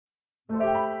If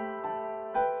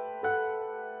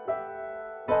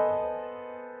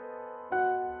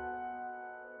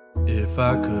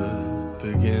I could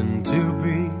begin to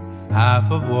be half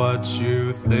of what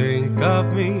you think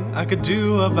of me, I could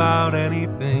do about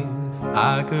anything.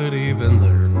 I could even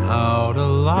learn how to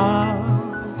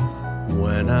love.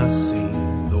 When I see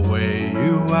the way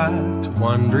you act,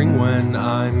 wondering when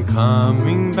I'm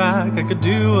coming back, I could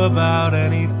do about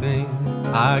anything.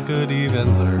 I could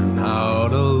even learn how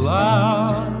to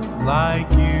love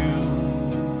like you.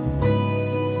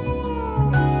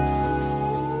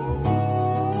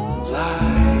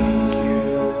 Like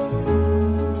you.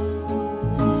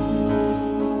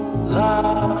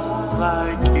 Love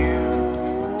like you.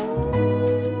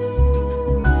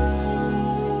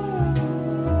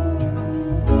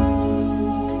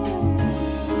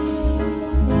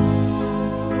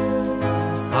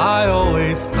 I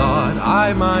always thought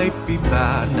I might be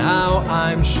bad. Now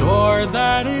I'm sure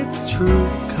that it's true,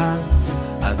 'cause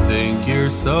I think you're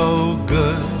so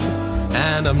good,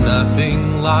 and I'm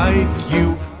nothing like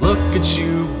you. Look at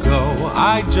you go,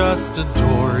 I just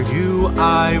adore you.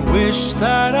 I wish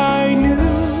that I knew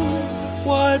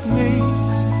what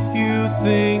makes you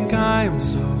think I'm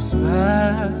so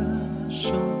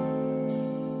special.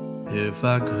 If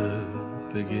I could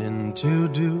begin to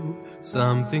do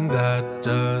something that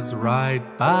does right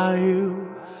by you,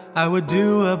 I would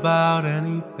do about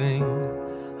anything.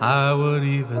 I would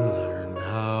even learn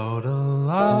how to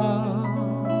love.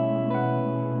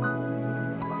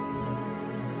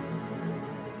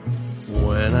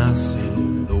 When I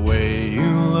see the way you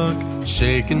look,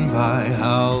 shaken by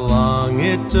how long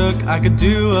it took, I could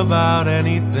do about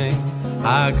anything.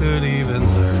 I could even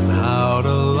learn how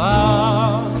to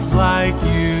love like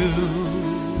you.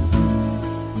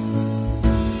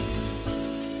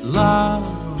 Love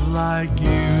like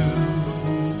you.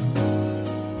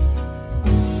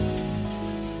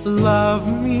 Love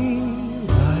me